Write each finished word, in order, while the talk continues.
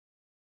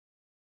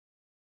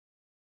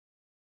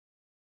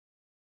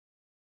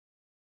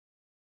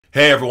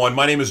Hey everyone,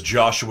 my name is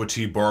Joshua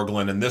T.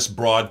 Berglan, and this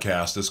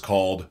broadcast is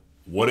called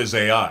What is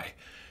AI?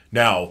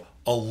 Now,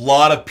 a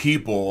lot of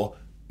people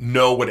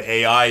know what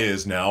AI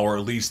is now, or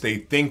at least they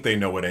think they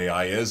know what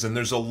AI is, and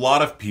there's a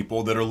lot of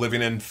people that are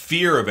living in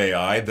fear of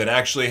AI that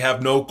actually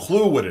have no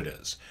clue what it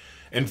is.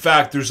 In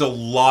fact, there's a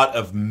lot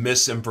of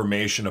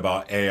misinformation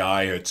about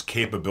AI, its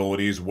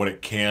capabilities, what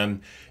it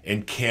can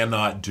and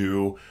cannot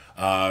do.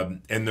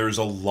 And there's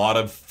a lot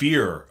of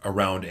fear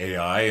around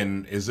AI,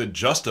 and is it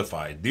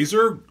justified? These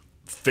are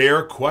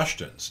fair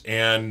questions,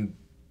 and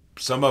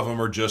some of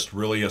them are just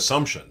really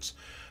assumptions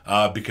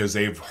because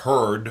they've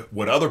heard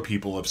what other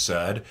people have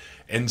said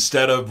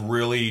instead of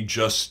really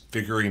just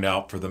figuring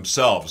out for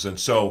themselves. And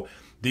so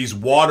these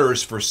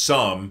waters for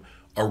some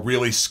are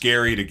really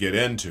scary to get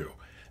into.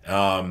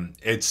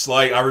 It's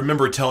like I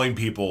remember telling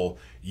people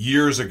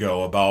years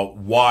ago about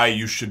why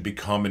you should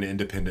become an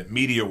independent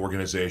media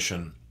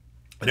organization.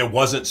 And it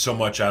wasn't so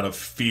much out of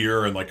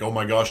fear and like, oh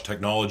my gosh,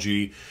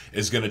 technology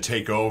is going to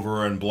take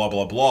over and blah,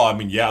 blah, blah. I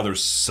mean, yeah,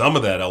 there's some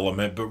of that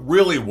element, but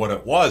really what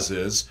it was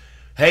is,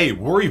 hey,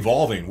 we're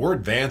evolving, we're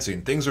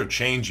advancing, things are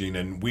changing,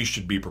 and we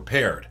should be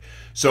prepared.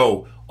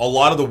 So a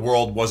lot of the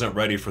world wasn't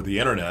ready for the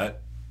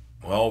internet.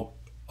 Well,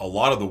 a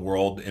lot of the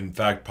world, in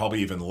fact,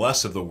 probably even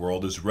less of the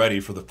world, is ready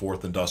for the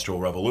fourth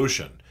industrial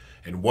revolution.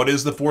 And what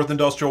is the fourth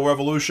industrial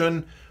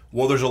revolution?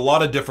 Well, there's a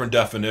lot of different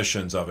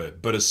definitions of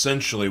it, but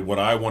essentially what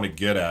I want to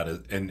get at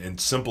and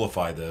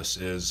simplify this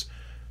is,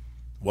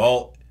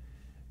 well,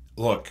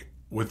 look,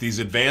 with these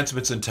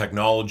advancements in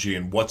technology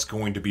and what's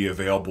going to be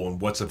available and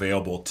what's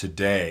available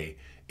today,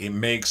 it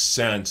makes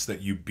sense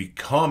that you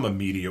become a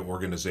media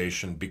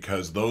organization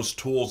because those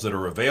tools that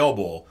are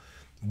available,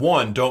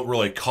 one, don't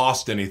really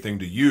cost anything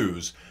to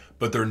use,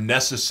 but they're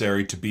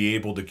necessary to be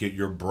able to get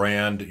your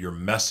brand, your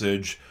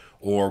message,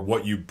 or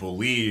what you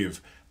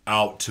believe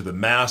out to the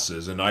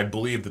masses. And I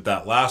believe that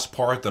that last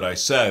part that I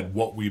said,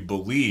 what we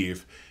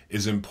believe,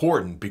 is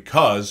important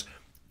because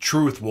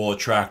truth will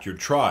attract your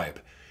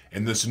tribe.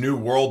 In this new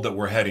world that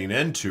we're heading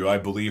into, I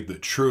believe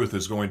that truth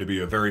is going to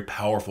be a very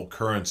powerful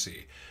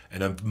currency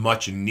and a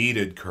much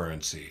needed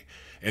currency.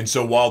 And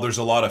so while there's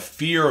a lot of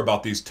fear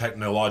about these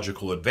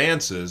technological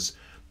advances,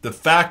 the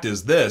fact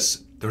is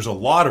this, there's a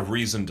lot of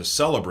reason to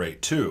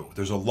celebrate too.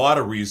 There's a lot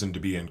of reason to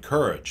be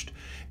encouraged.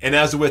 And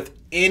as with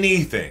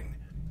anything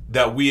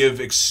that we have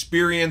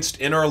experienced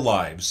in our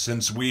lives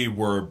since we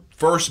were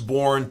first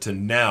born to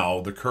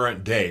now, the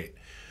current date,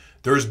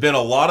 there's been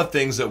a lot of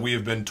things that we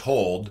have been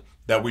told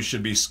that we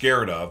should be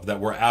scared of that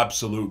were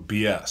absolute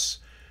BS.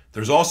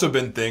 There's also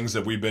been things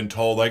that we've been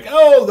told like,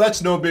 oh,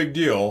 that's no big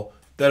deal,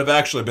 that have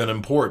actually been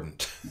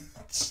important.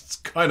 It's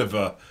kind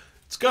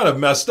of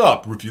messed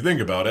up if you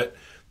think about it.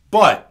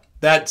 But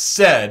that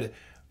said,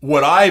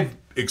 what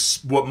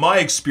my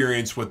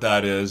experience with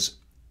that is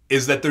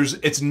that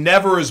it's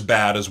never as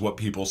bad as what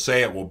people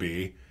say it will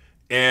be,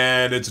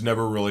 and it's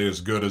never really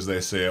as good as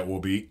they say it will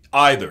be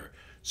either.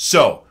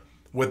 So,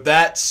 with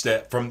that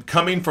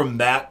coming from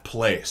that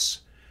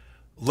place,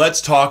 let's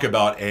talk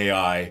about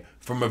AI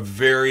from a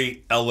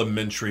very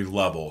elementary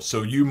level.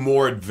 So you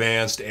more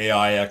advanced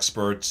AI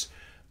experts,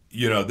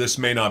 this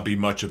may not be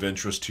much of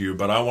interest to you,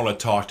 but I want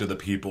to talk to the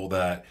people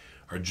that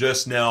are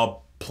just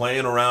now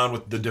playing around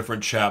with the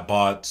different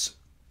chatbots,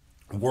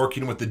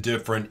 working with the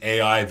different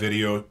AI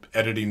video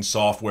editing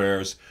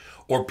softwares,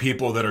 or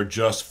people that are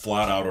just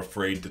flat out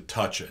afraid to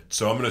touch it.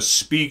 So I'm going to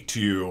speak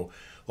to you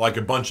like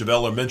a bunch of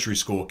elementary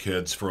school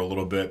kids for a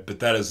little bit, but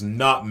that is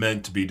not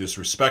meant to be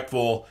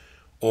disrespectful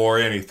or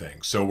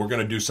anything. So we're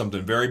going to do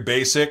something very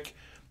basic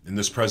in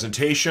this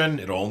presentation.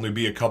 It'll only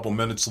be a couple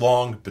minutes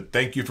long, but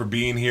thank you for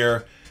being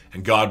here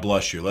and God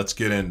bless you. Let's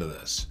get into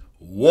this.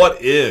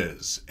 What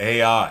is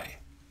AI?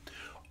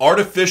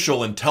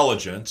 Artificial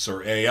intelligence,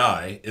 or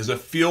AI, is a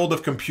field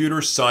of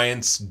computer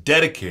science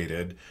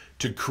dedicated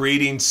to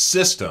creating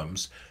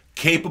systems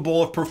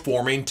capable of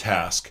performing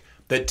tasks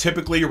that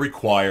typically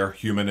require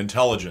human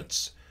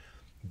intelligence.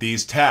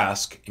 These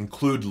tasks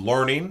include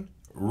learning,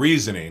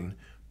 reasoning,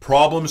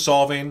 problem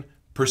solving,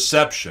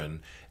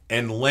 perception,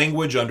 and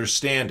language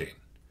understanding.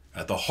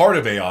 At the heart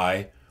of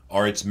AI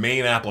are its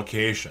main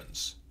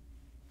applications.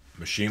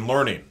 Machine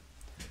learning.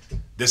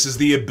 This is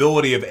the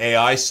ability of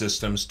AI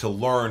systems to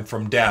learn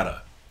from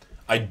data,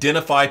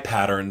 identify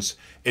patterns,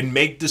 and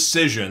make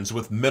decisions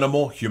with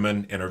minimal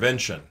human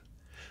intervention.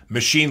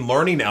 Machine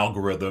learning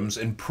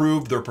algorithms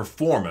improve their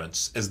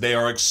performance as they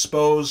are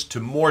exposed to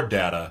more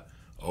data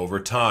over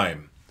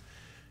time.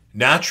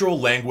 Natural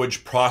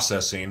language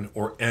processing,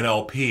 or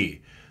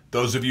NLP.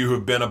 Those of you who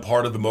have been a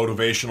part of the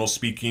motivational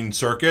speaking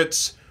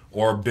circuits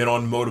or been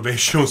on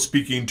motivational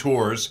speaking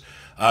tours,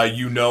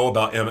 you know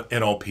about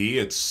NLP.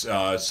 It's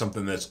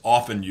something that's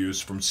often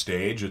used from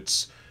stage.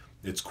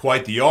 It's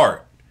quite the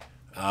art.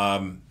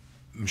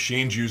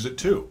 Machines use it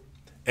too.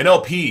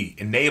 NLP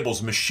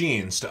enables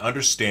machines to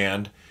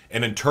understand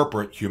and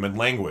interpret human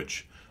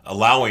language,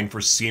 allowing for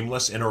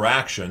seamless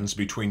interactions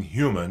between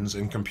humans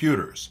and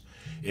computers.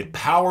 It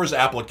powers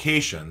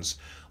applications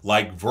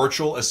like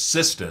virtual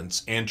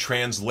assistants and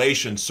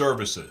translation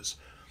services.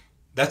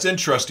 That's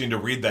interesting to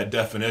read that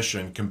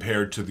definition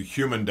compared to the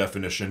human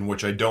definition,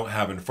 which I don't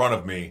have in front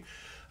of me.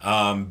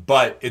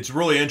 But it's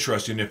really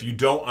interesting. If you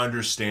don't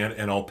understand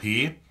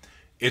NLP,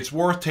 it's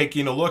worth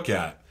taking a look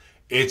at.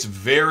 It's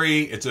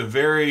a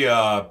very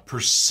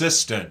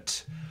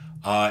persistent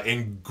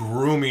and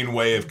grooming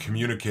way of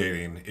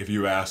communicating, if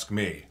you ask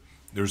me.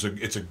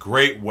 It's a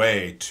great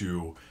way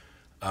to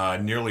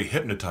nearly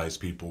hypnotize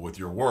people with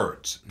your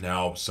words.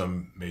 Now,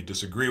 some may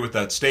disagree with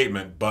that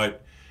statement,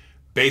 but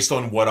based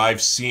on what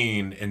I've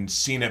seen and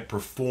seen it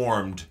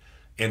performed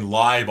in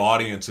live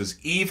audiences,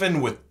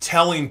 even with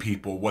telling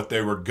people what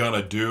they were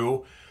gonna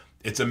do,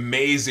 it's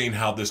amazing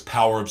how this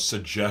power of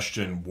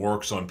suggestion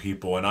works on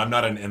people. And I'm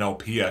not an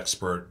NLP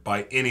expert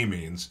by any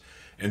means,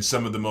 and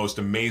some of the most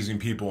amazing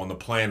people on the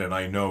planet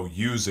I know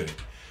use it.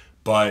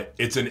 But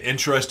it's an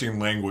interesting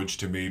language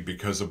to me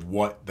because of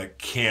what that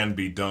can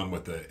be done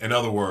with it. In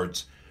other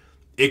words,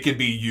 it can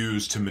be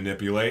used to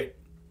manipulate,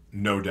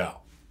 no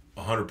doubt,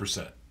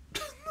 100%.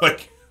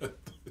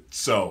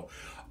 So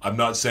I'm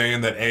not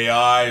saying that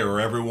AI or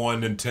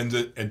everyone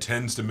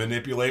intends to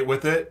manipulate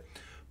with it,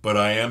 but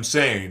I am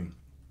saying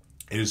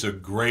it is a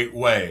great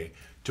way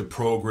to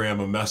program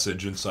a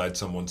message inside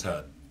someone's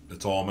head.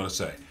 That's all I'm going to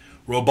say.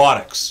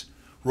 Robotics.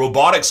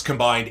 Robotics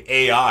combined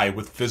AI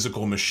with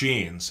physical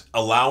machines,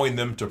 allowing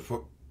them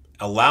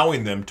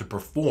to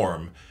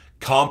perform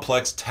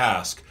complex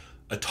tasks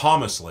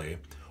autonomously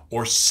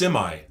or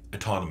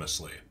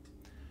semi-autonomously.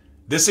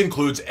 This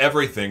includes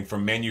everything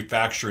from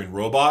manufacturing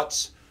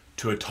robots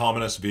to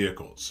autonomous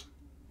vehicles.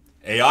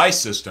 AI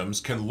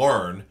systems can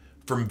learn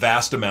from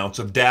vast amounts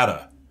of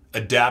data,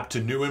 adapt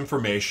to new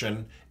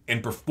information,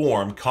 and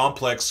perform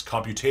complex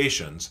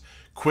computations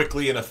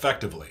quickly and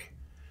effectively.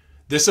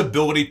 This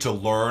ability to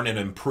learn and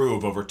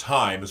improve over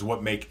time is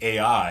what makes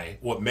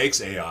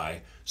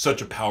AI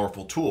such a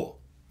powerful tool.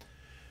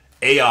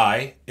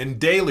 AI in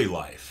daily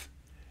life.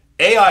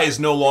 AI is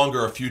no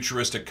longer a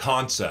futuristic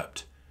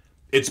concept.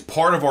 It's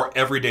part of our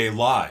everyday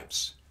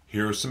lives.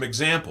 Here are some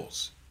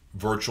examples.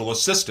 Virtual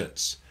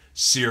assistants.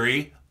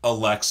 Siri,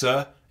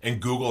 Alexa,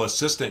 and Google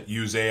Assistant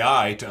use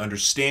AI to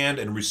understand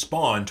and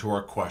respond to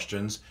our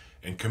questions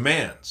and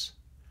commands.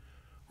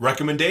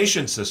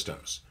 Recommendation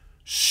systems.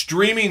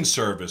 Streaming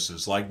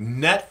services like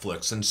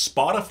Netflix and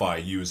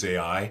Spotify use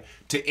AI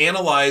to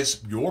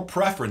analyze your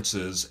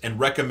preferences and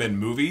recommend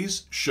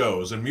movies,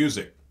 shows, and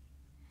music.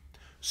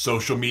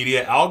 Social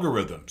media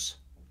algorithms.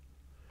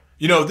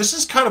 This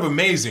is kind of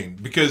amazing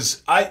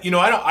because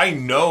I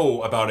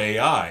know about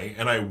AI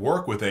and I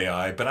work with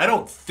AI, but I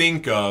don't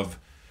think of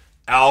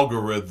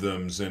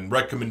algorithms and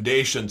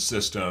recommendation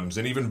systems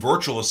and even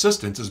virtual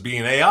assistants as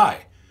being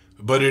AI,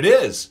 but it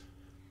is.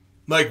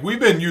 We've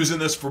been using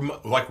this for,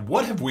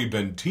 what have we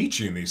been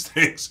teaching these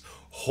things?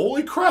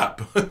 Holy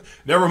crap.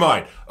 Never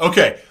mind.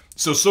 Okay,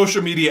 so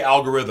social media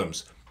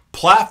algorithms.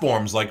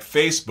 Platforms like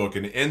Facebook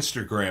and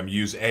Instagram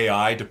use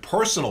AI to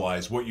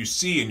personalize what you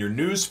see in your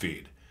news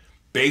feed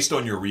based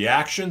on your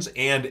reactions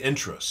and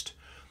interest.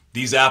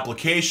 These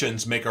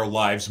applications make our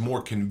lives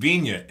more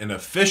convenient and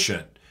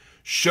efficient,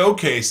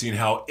 showcasing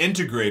how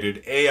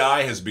integrated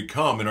AI has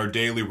become in our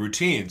daily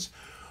routines,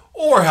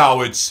 or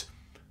how it's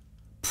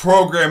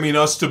programming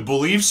us to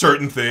believe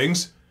certain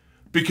things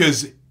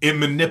because it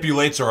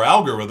manipulates our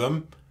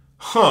algorithm.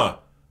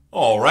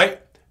 All right.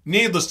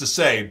 Needless to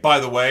say, by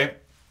the way,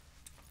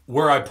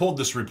 where I pulled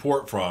this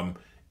report from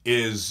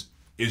is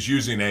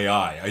using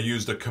AI. I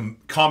used a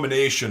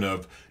combination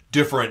of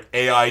different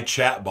AI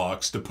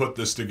chatbots to put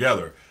this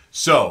together.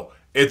 So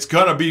it's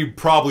going to be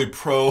probably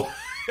pro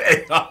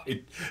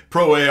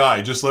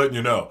AI, just letting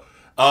you know.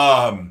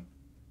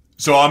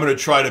 So I'm going to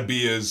try to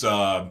be as,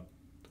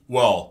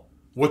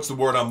 what's the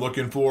word I'm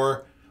looking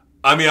for?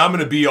 I'm going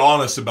to be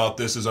honest about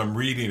this as I'm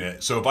reading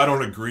it. So if I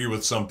don't agree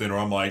with something or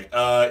I'm like,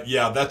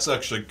 yeah, that's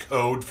actually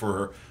code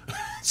for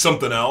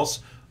something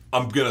else,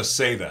 I'm going to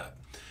say that.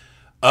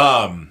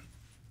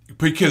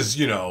 Because,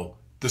 the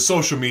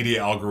social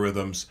media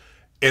algorithms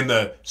and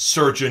the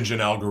search engine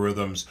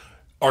algorithms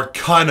are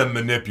kind of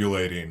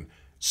manipulating.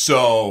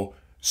 So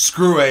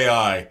screw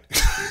AI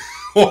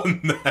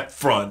on that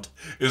front.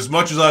 As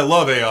much as I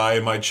love AI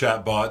in my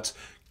chatbots,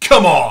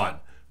 come on.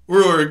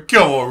 We're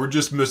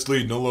just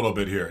misleading a little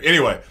bit here.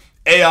 Anyway,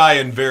 AI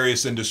in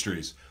various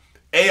industries.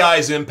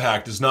 AI's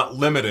impact is not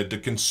limited to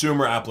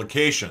consumer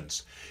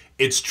applications.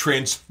 It's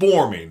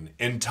transforming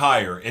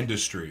entire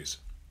industries.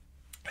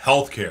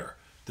 Healthcare.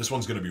 This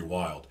one's going to be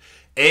wild.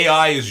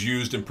 AI is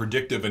used in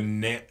predictive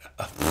analytics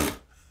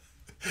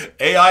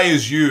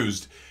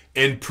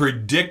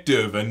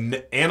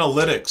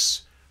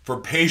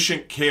for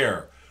patient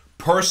care,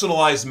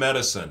 personalized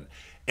medicine,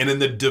 and in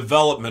the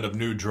development of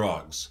new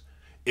drugs.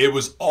 It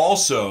was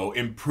also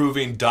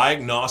improving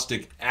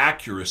diagnostic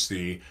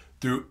accuracy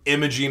through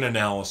imaging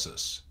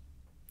analysis.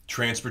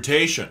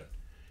 Transportation.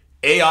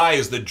 AI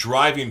is the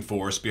driving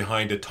force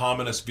behind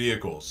autonomous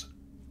vehicles.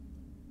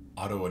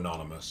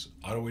 Autonomous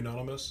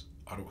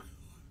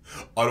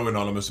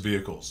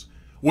vehicles,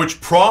 which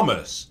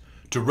promise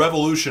to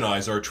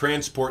revolutionize our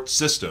transport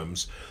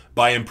systems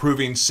by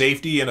improving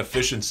safety and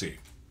efficiency.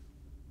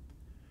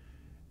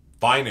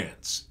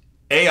 finance.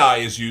 AI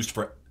is used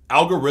for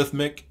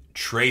algorithmic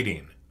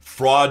trading,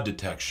 fraud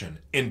detection,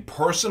 and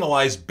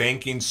personalized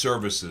banking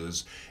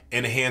services,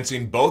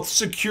 enhancing both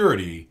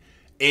security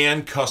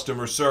and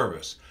customer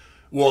service.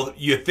 Well,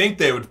 you think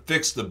they would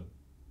fix the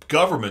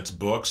government's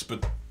books,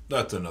 but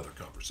that's another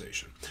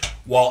conversation.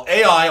 While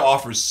AI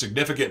offers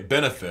significant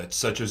benefits,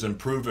 such as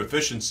improved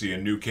efficiency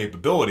and new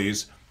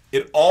capabilities,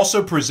 it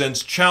also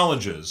presents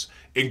challenges,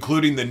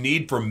 including the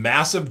need for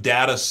massive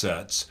data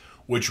sets,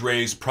 which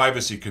raise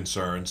privacy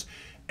concerns,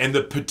 and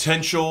the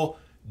potential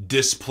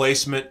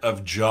displacement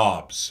of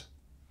jobs.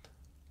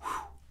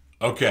 Whew.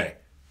 Okay,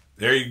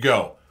 there you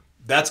go.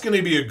 That's going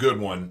to be a good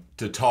one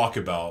to talk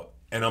about,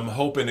 and I'm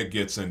hoping it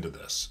gets into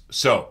this.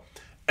 So,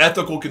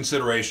 ethical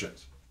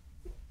considerations.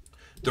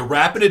 The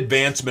rapid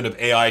advancement of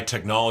AI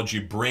technology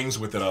brings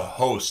with it a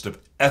host of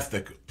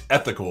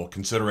ethical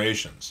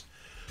considerations.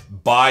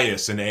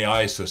 Bias in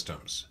AI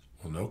systems.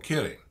 Well, no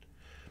kidding.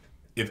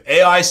 If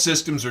AI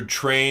systems are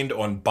trained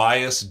on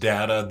biased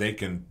data, they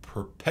can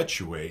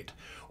perpetuate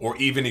or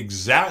even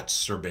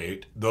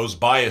exacerbate those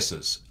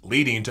biases,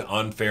 leading to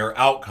unfair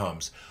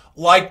outcomes,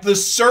 like the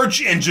search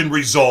engine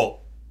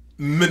result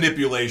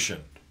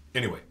manipulation.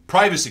 Anyway,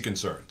 privacy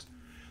concerns.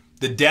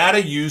 The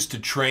data used to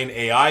train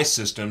AI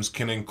systems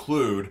can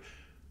include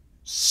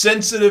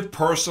sensitive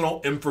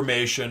personal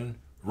information,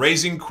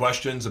 raising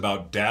questions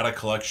about data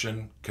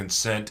collection,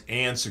 consent,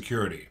 and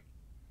security.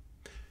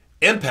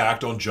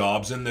 Impact on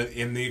jobs in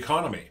the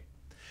economy.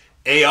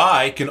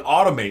 AI can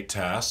automate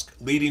tasks,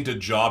 leading to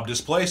job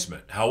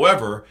displacement.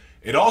 However,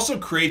 it also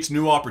creates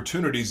new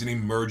opportunities in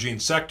emerging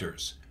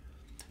sectors.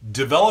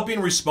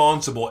 Developing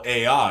responsible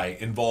AI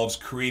involves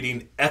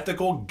creating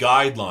ethical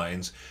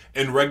guidelines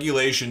and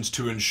regulations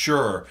to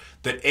ensure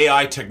that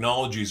AI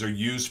technologies are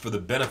used for the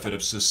benefit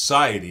of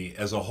society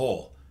as a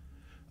whole.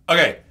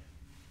 Okay,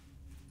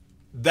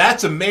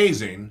 that's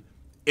amazing.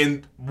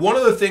 And one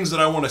of the things that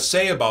I want to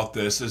say about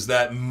this is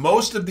that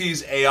most of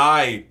these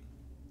AI,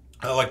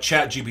 like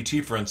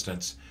ChatGPT for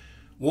instance,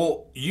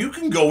 well, you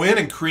can go in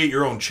and create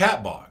your own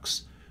chat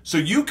box. So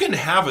you can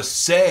have a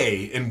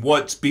say in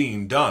what's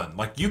being done.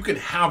 Like you can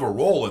have a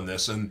role in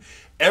this, and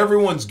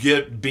everyone's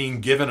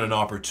being given an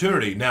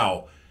opportunity.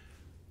 Now,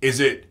 is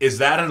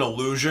that an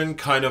illusion,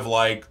 kind of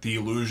like the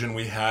illusion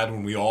we had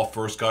when we all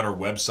first got our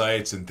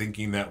websites and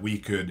thinking that we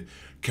could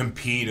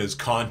compete as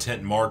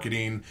content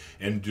marketing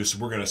and just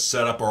we're going to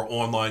set up our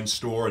online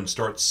store and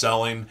start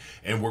selling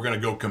and we're going to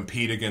go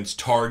compete against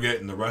Target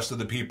and the rest of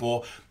the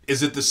people?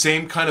 Is it the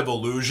same kind of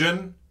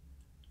illusion,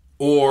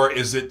 or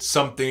is it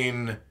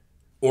something?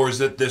 Or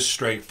is it this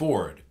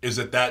straightforward? Is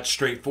it that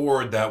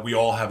straightforward that we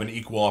all have an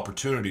equal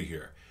opportunity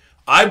here?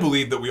 I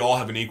believe that we all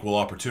have an equal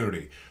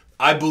opportunity.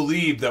 I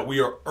believe that we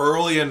are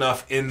early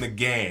enough in the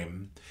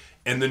game,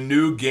 and the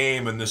new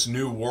game and this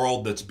new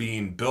world that's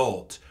being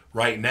built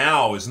right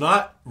now is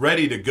not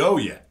ready to go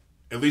yet,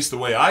 at least the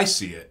way I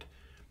see it.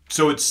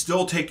 So it's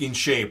still taking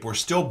shape. We're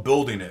still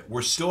building it.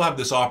 We still have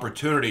this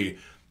opportunity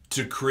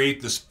to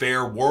create this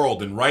fair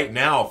world. And right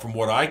now, from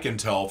what I can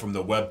tell from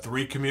the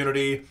Web3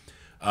 community,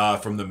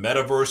 from the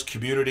metaverse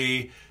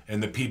community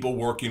and the people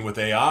working with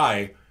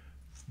AI,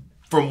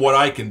 from what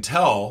I can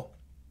tell,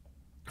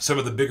 some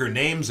of the bigger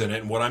names in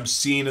it and what I'm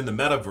seeing in the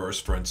metaverse,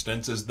 for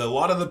instance, is that a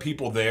lot of the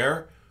people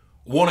there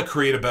want to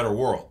create a better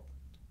world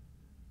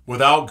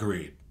without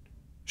greed,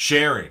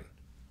 sharing,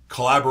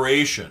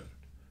 collaboration.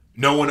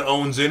 No one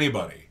owns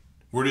anybody.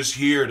 We're just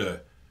here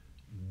to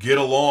get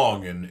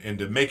along and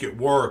to make it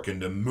work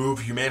and to move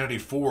humanity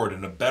forward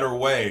in a better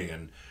way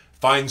and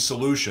find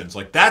solutions.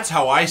 Like, that's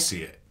how I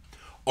see it.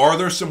 Are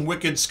there some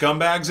wicked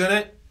scumbags in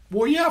it?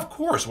 Well, yeah, of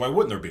course. Why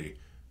wouldn't there be?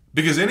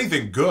 Because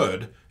anything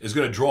good is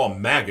going to draw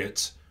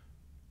maggots.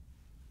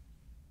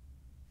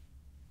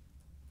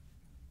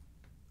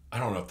 I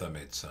don't know if that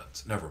made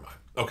sense. Never mind.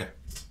 Okay.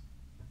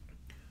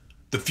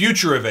 The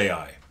future of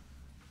AI.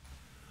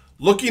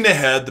 Looking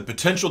ahead, the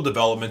potential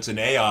developments in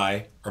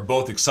AI are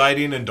both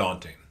exciting and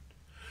daunting.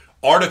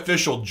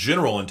 Artificial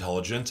General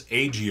Intelligence,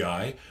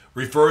 AGI,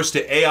 refers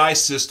to AI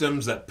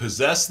systems that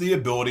possess the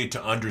ability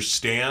to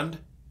understand,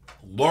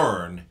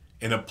 learn,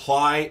 and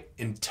apply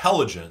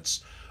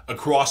intelligence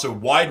across a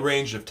wide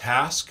range of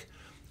tasks,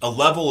 a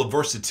level of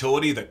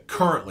versatility that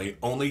currently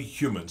only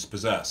humans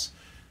possess.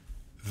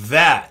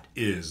 That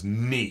is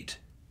neat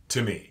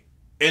to me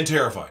and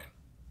terrifying.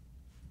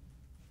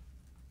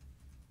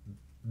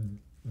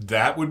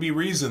 That would be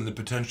reason to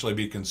potentially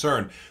be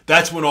concerned.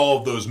 That's when all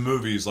of those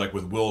movies, like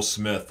with Will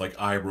Smith, like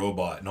I,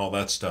 Robot and all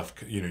that stuff,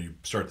 you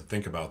start to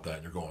think about that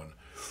and you're going,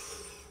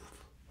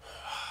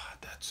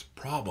 that's a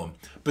problem.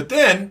 But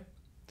then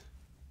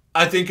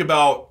I think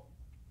about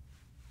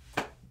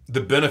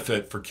the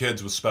benefit for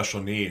kids with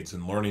special needs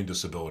and learning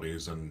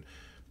disabilities, and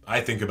I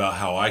think about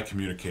how I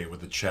communicate with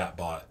the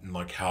chatbot and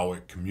like how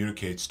it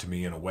communicates to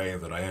me in a way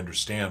that I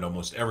understand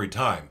almost every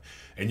time.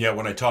 And yet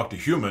when I talk to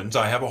humans,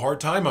 I have a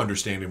hard time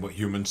understanding what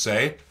humans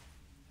say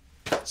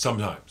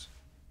sometimes.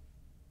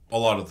 A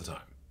lot of the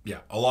time.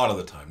 Yeah, a lot of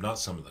the time, not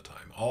some of the time.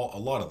 A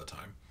lot of the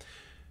time.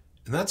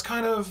 And that's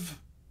kind of,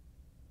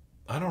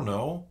 I don't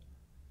know,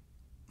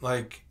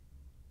 like,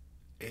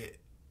 it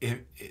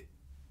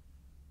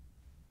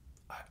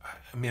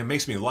I mean, it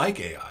makes me like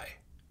AI.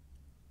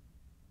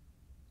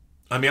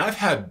 I mean, I've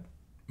had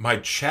my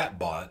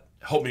chatbot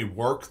help me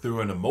work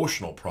through an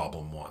emotional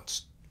problem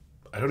once.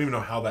 I don't even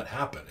know how that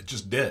happened. It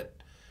just did.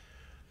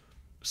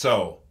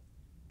 So,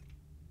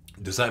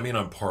 does that mean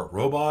I'm part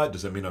robot?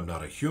 Does that mean I'm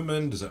not a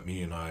human? Does that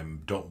mean I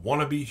don't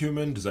want to be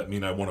human? Does that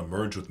mean I want to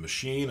merge with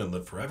machine and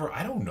live forever?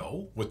 I don't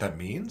know what that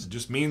means. It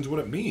just means what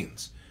it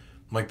means.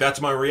 Like,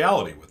 that's my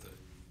reality with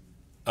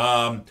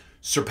it.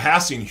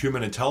 Surpassing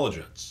human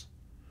intelligence.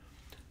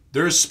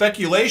 There is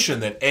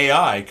speculation that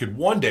AI could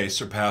one day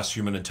surpass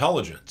human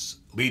intelligence,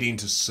 leading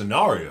to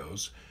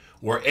scenarios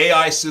where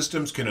AI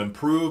systems can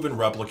improve and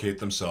replicate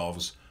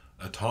themselves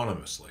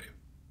autonomously.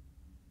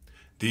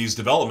 These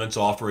developments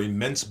offer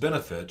immense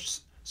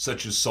benefits,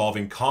 such as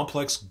solving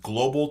complex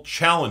global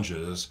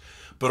challenges,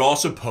 but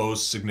also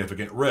pose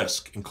significant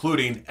risk,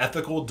 including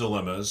ethical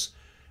dilemmas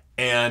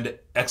and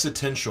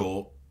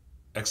existential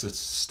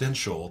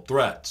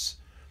threats.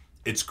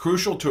 It's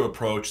crucial to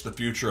approach the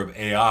future of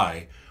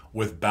AI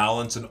with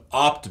balance and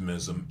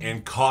optimism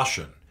and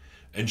caution,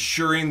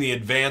 ensuring the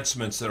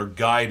advancements that are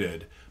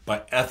guided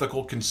by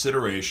ethical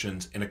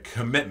considerations and a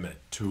commitment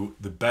to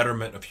the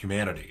betterment of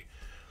humanity.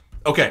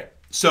 Okay,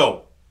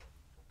 so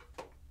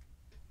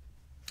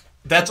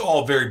that's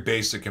all very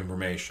basic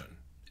information.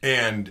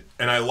 And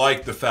I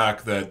like the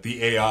fact that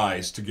the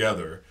AIs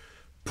together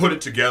put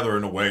it together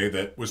in a way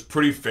that was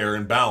pretty fair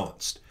and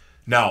balanced.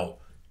 Now,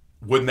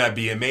 wouldn't that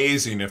be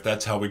amazing if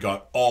that's how we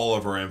got all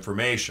of our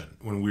information?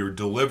 When we were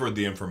delivered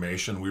the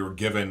information, we were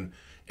given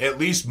at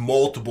least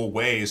multiple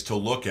ways to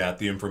look at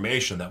the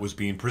information that was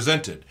being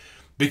presented.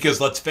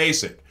 Because let's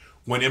face it,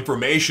 when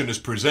information is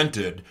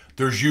presented,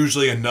 there's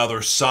usually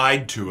another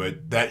side to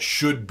it that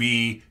should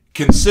be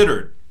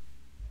considered.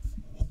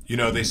 You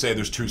know, they say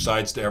there's two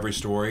sides to every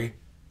story,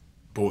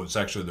 but it's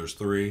actually there's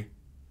three,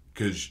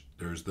 because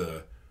there's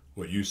the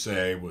what you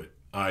say, what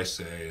I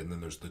say, and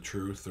then there's the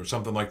truth or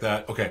something like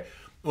that. Okay,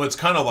 well, it's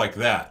kind of like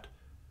that.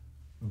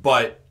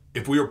 But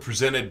if we were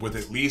presented with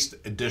at least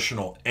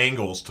additional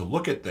angles to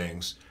look at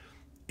things,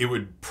 it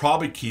would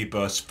probably keep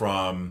us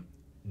from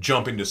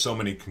jumping to so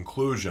many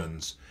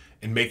conclusions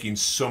and making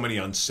so many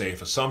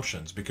unsafe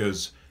assumptions,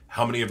 because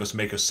how many of us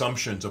make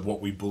assumptions of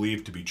what we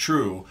believe to be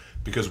true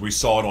because we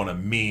saw it on a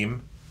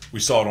meme, we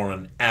saw it on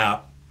an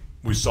app,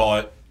 we saw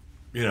it,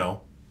 you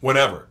know,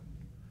 whenever.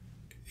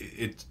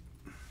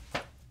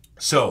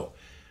 So,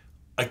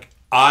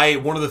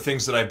 one of the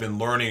things that I've been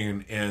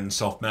learning in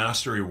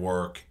self-mastery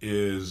work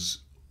is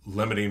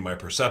limiting my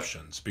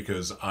perceptions,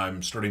 because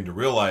I'm starting to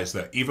realize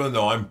that even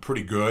though I'm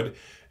pretty good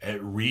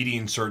at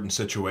reading certain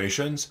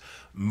situations,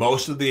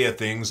 most of the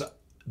things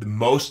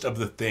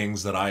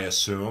that I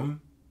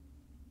assume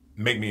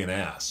make me an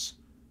ass,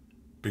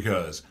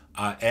 because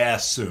I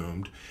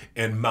assumed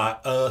and my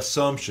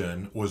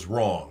assumption was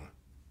wrong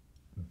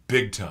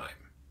big time.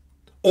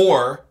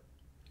 Or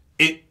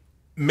it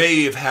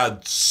may have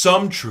had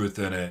some truth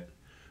in it,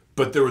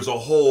 but there was a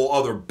whole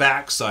other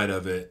backside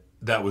of it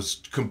that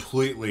was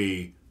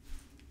completely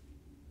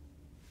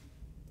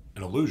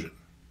an illusion,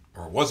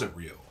 or it wasn't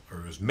real,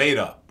 or it was made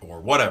up,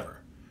 or whatever.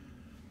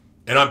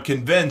 And I'm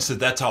convinced that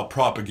that's how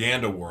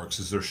propaganda works,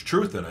 is there's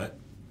truth in it,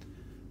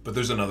 but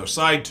there's another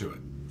side to it.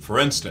 For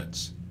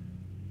instance,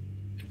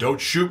 don't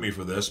shoot me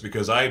for this,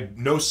 because I have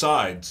no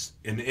sides.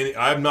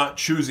 I'm not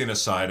choosing a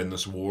side in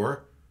this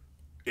war.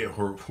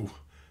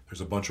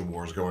 There's a bunch of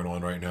wars going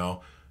on right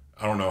now.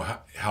 I don't know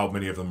how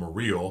many of them are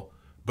real,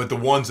 but the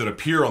ones that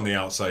appear on the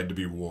outside to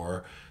be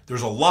war,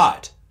 there's a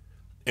lot.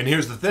 And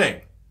here's the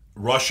thing.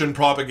 Russian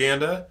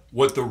propaganda,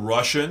 what the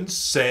Russians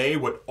say,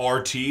 what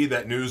RT,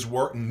 that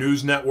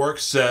news network,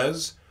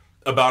 says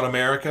about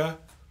America,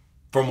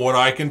 from what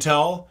I can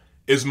tell,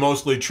 is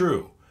mostly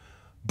true.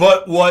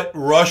 But what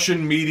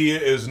Russian media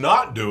is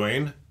not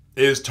doing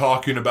is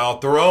talking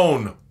about their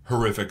own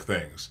horrific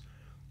things.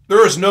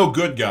 There is no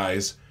good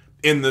guys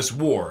in this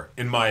war,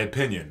 in my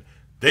opinion.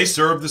 They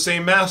serve the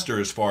same master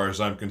as far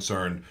as I'm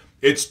concerned.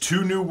 It's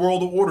two new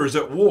world orders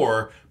at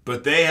war,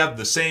 but they have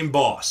the same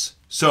boss.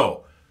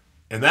 So,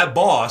 and that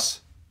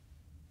boss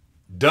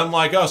doesn't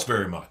like us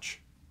very much.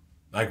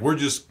 Like, we're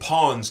just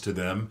pawns to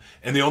them,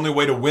 and the only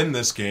way to win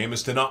this game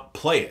is to not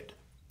play it,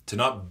 to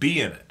not be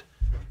in it.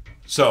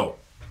 So,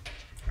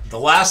 the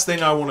last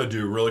thing I want to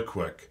do really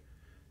quick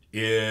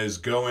is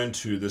go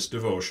into this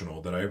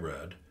devotional that I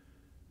read,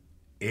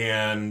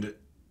 and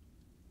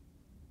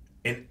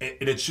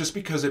it's just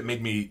because it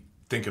made me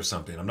think of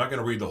something. I'm not going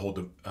to read the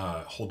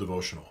whole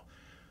devotional,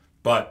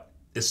 but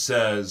it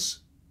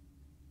says,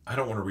 I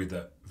don't want to read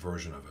that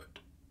version of it.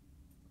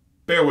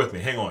 Bear with me.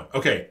 Hang on.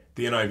 Okay,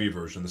 the NIV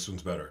version. This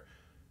one's better.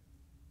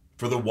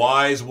 For the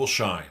wise will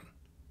shine.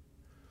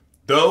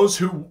 Those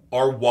who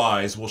are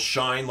wise will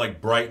shine like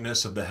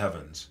brightness of the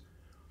heavens,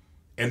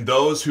 and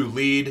those who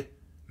lead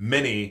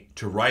many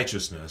to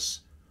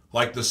righteousness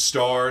like the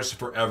stars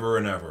forever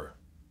and ever.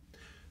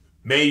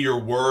 May your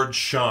words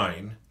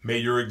shine. May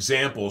your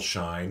example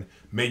shine.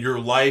 May your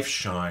life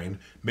shine.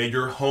 May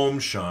your home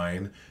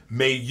shine.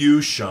 May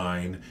you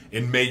shine.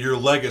 And may your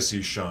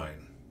legacy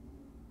shine.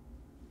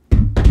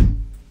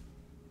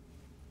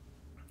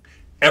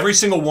 Every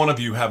single one of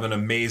you have an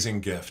amazing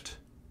gift.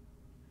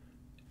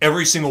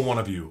 Every single one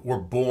of you were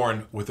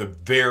born with a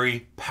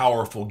very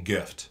powerful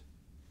gift.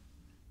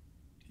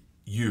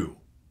 You,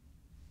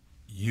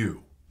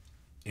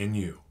 in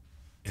you,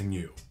 in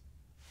you,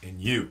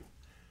 in you.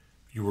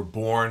 You were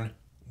born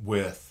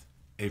with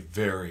a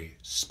very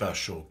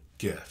special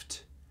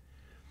gift.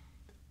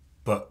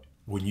 But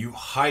when you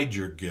hide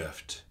your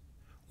gift,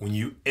 when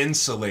you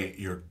insulate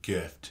your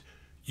gift,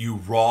 you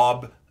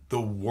rob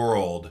the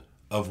world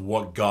of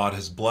what God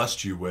has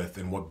blessed you with,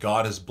 and what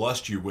God has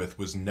blessed you with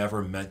was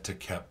never meant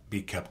to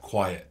be kept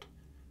quiet.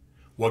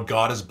 What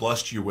God has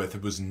blessed you with,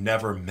 it was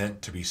never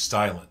meant to be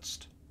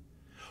silenced.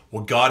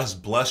 What God has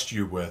blessed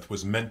you with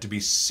was meant to be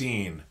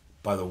seen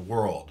by the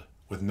world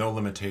with no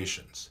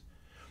limitations.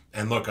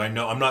 And look, I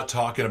know I'm not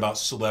talking about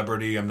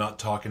celebrity. I'm not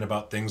talking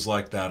about things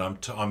like that.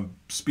 I'm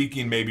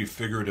speaking maybe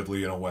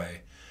figuratively in a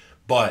way.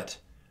 But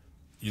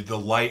the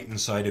light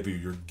inside of you,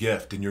 your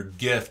gift, and your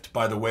gift,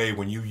 by the way,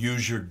 when you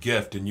use your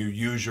gift and you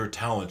use your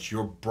talents,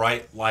 your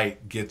bright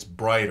light gets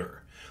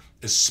brighter,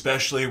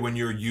 especially when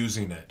you're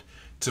using it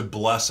to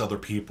bless other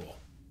people.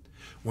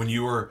 When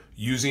you are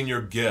using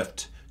your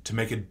gift to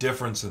make a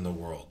difference in the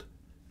world,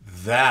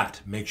 that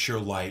makes your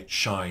light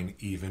shine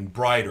even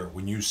brighter.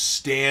 When you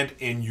stand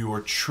in your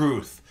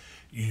truth,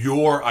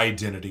 your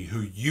identity,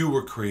 who you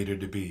were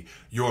created to be,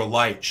 your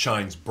light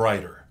shines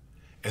brighter.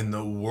 And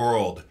the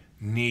world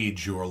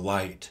needs your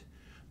light.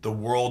 The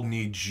world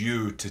needs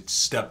you to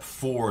step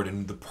forward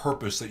in the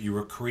purpose that you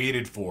were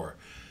created for.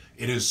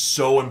 It is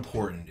so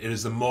important. It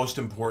is the most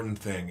important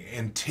thing.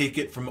 And take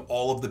it from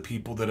all of the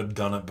people that have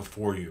done it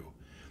before you.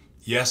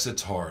 Yes,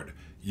 it's hard.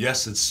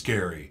 Yes, it's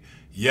scary.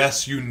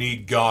 Yes, you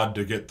need God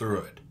to get through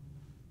it.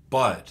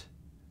 But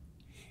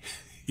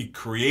He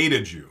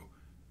created you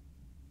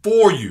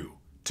for you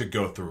to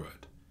go through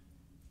it.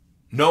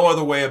 No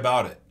other way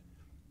about it.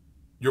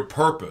 Your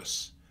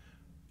purpose,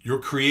 your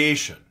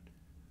creation,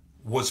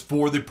 was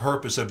for the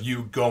purpose of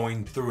you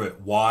going through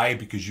it. Why?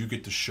 Because you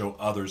get to show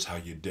others how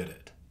you did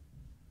it.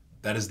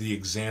 That is the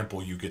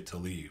example you get to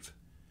leave.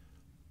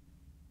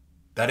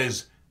 That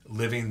is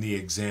living the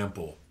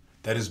example.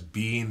 That is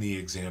being the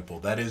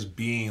example. That is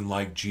being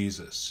like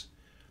Jesus.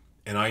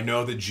 And I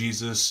know that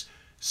Jesus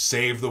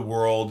saved the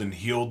world and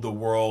healed the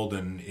world,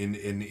 and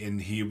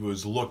He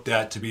was looked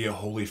at to be a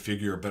holy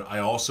figure. But I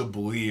also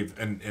believe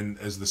in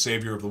as the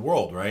Savior of the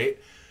world, right?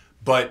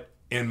 But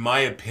in my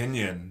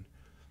opinion,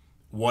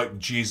 what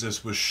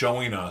Jesus was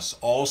showing us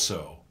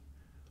also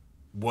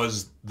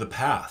was the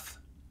path,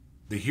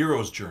 the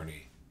hero's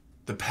journey,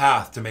 the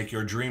path to make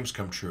your dreams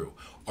come true.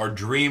 Our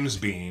dreams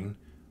being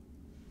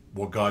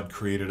what God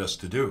created us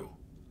to do.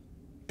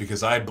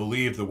 Because I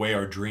believe the way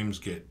our dreams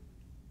get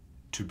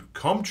to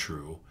become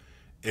true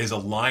is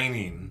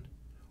aligning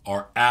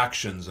our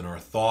actions and our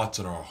thoughts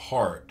and our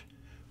heart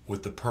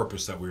with the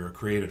purpose that we were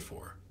created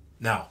for.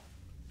 Now,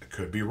 I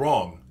could be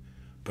wrong,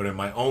 but in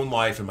my own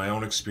life, in my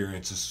own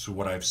experience, this is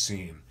what I've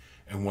seen.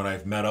 And when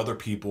I've met other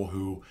people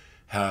who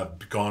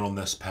have gone on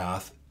this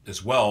path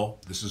as well,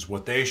 this is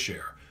what they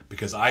share.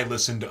 Because I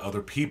listen to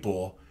other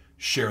people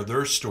share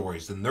their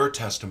stories and their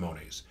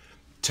testimonies.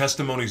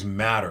 Testimonies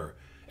matter.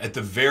 At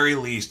the very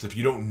least, if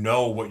you don't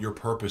know what your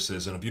purpose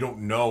is, and if you don't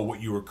know what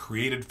you were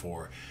created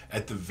for,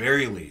 at the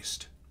very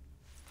least,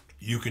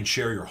 you can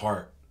share your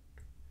heart.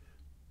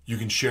 You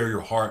can share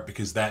your heart,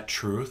 because that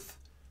truth,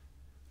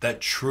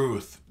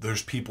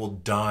 there's people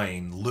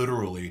dying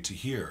literally to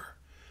hear,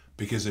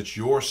 because it's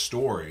your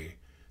story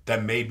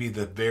that may be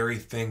the very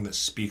thing that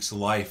speaks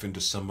life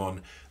into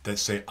someone that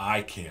say,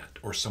 I can't,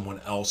 or someone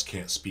else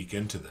can't speak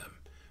into them.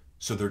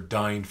 So they're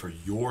dying for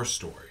your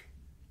story.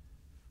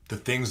 The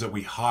things that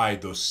we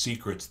hide, those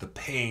secrets, the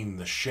pain,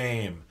 the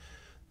shame,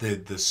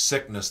 the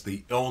sickness,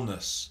 the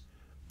illness,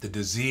 the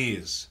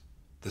disease,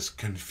 this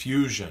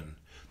confusion,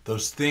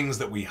 those things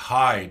that we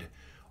hide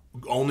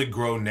only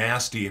grow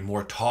nasty and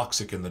more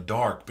toxic in the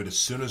dark. But as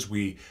soon as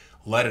we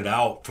let it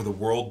out for the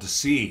world to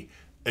see,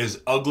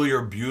 as ugly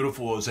or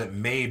beautiful as it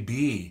may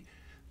be,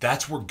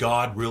 that's where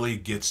God really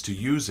gets to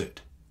use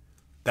it.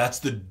 That's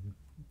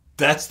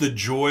the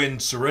joy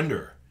and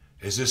surrender.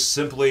 Is this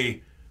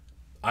simply,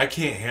 I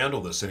can't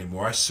handle this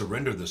anymore. I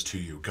surrender this to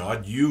you.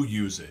 God, you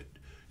use it.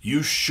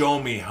 You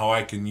show me how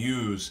I can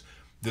use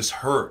this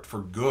hurt for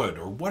good,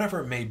 or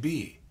whatever it may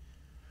be.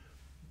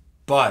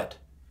 But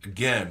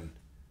again,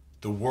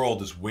 the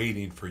world is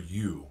waiting for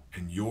you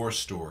and your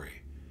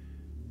story.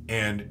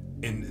 And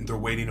they're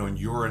waiting on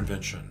your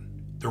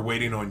invention. They're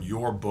waiting on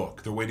your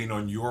book. They're waiting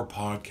on your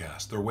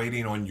podcast. They're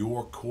waiting on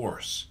your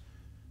course.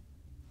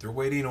 They're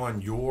waiting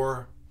on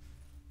your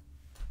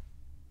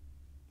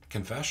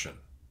confession.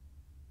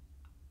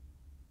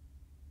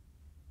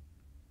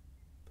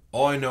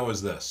 All I know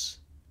is this.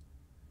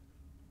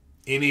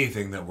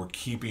 Anything that we're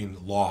keeping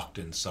locked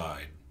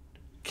inside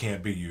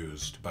can't be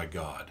used by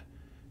God.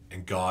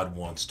 And God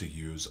wants to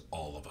use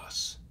all of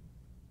us.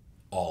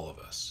 All of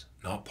us.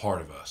 Not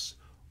part of us.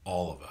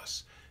 All of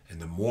us. And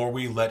the more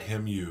we let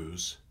Him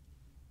use,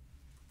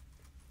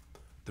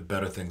 the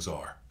better things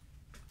are.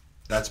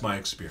 That's my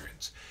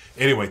experience.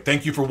 Anyway,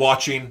 thank you for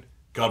watching.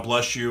 God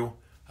bless you.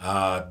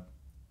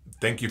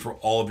 Thank you for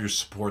all of your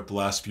support the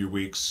last few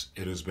weeks.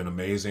 It has been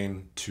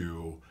amazing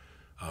to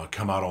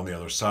come out on the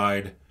other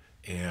side,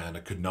 and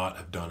I could not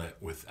have done it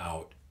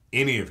without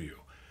any of you.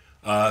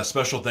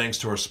 Special thanks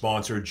to our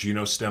sponsor,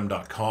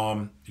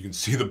 genostem.com. You can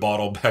see the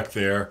bottle back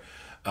there.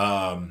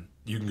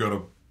 You can go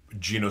to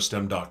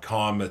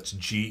genostem.com. That's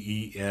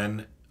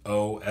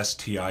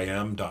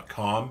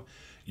GENOSTIM.com.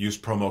 Use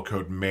promo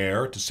code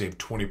MAYOR to save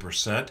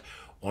 20%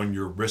 on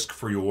your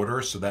risk-free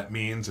order. So that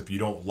means if you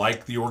don't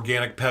like the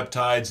organic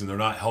peptides and they're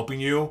not helping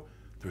you,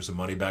 there's a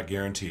money-back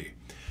guarantee.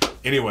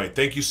 Anyway,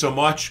 thank you so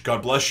much.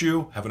 God bless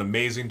you. Have an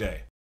amazing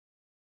day.